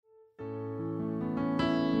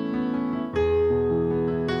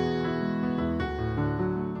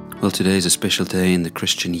Well, today is a special day in the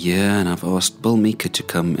Christian year, and I've asked Bill Meaker to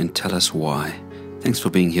come and tell us why. Thanks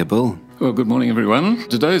for being here, Bill. Well, good morning, everyone.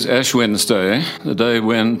 Today is Ash Wednesday, the day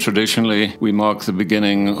when traditionally we mark the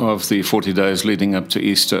beginning of the 40 days leading up to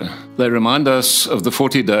Easter. They remind us of the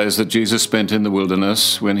 40 days that Jesus spent in the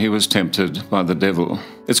wilderness when he was tempted by the devil.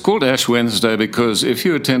 It's called Ash Wednesday because if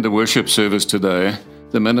you attend a worship service today,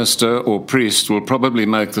 the minister or priest will probably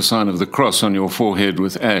make the sign of the cross on your forehead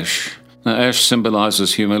with ash. Now, ash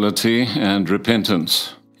symbolizes humility and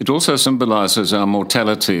repentance. It also symbolizes our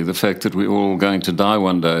mortality, the fact that we're all going to die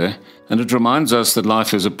one day, and it reminds us that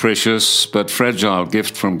life is a precious but fragile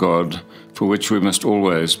gift from God, for which we must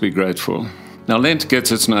always be grateful. Now, Lent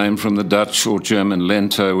gets its name from the Dutch or German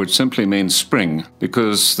Lento, which simply means spring,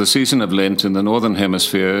 because the season of Lent in the Northern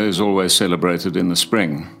Hemisphere is always celebrated in the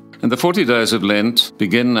spring. And the 40 days of Lent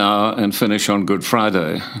begin now and finish on Good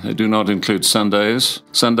Friday. They do not include Sundays.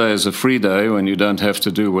 Sunday is a free day when you don't have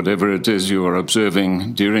to do whatever it is you are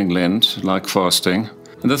observing during Lent, like fasting.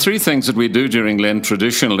 And the three things that we do during Lent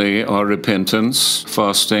traditionally are repentance,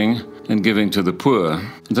 fasting, and giving to the poor.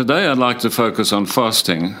 And today I'd like to focus on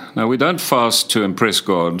fasting. Now, we don't fast to impress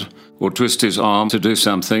God or twist his arm to do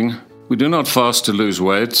something. We do not fast to lose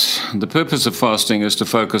weight. The purpose of fasting is to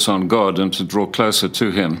focus on God and to draw closer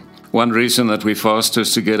to him. One reason that we fast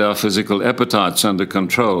is to get our physical appetites under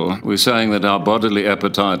control. We're saying that our bodily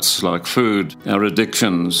appetites, like food, our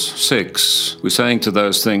addictions, sex, we're saying to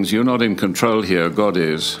those things, you're not in control here, God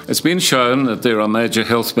is. It's been shown that there are major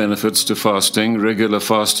health benefits to fasting. Regular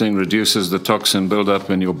fasting reduces the toxin buildup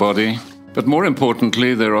in your body. But more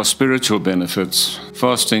importantly, there are spiritual benefits.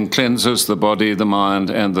 Fasting cleanses the body, the mind,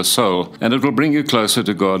 and the soul, and it will bring you closer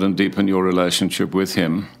to God and deepen your relationship with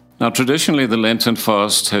him. Now, traditionally, the Lenten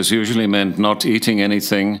fast has usually meant not eating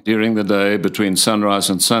anything during the day between sunrise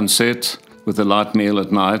and sunset, with a light meal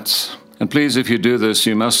at night. And please, if you do this,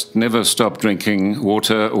 you must never stop drinking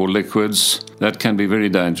water or liquids. That can be very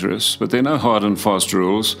dangerous. But there are no hard and fast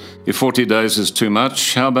rules. If 40 days is too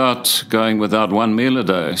much, how about going without one meal a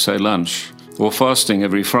day, say lunch? Or fasting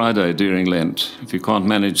every Friday during Lent. If you can't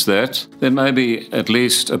manage that, then maybe at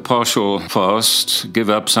least a partial fast.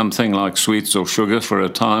 Give up something like sweets or sugar for a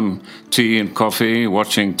time, tea and coffee,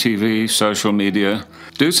 watching TV, social media.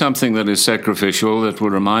 Do something that is sacrificial that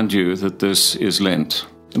will remind you that this is Lent.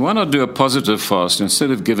 And why not do a positive fast?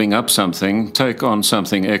 Instead of giving up something, take on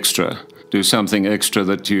something extra. Do something extra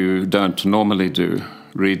that you don't normally do.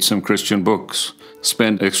 Read some Christian books.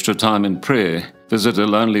 Spend extra time in prayer. Visit a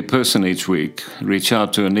lonely person each week. Reach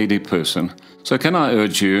out to a needy person. So can I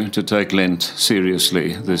urge you to take Lent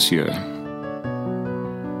seriously this year?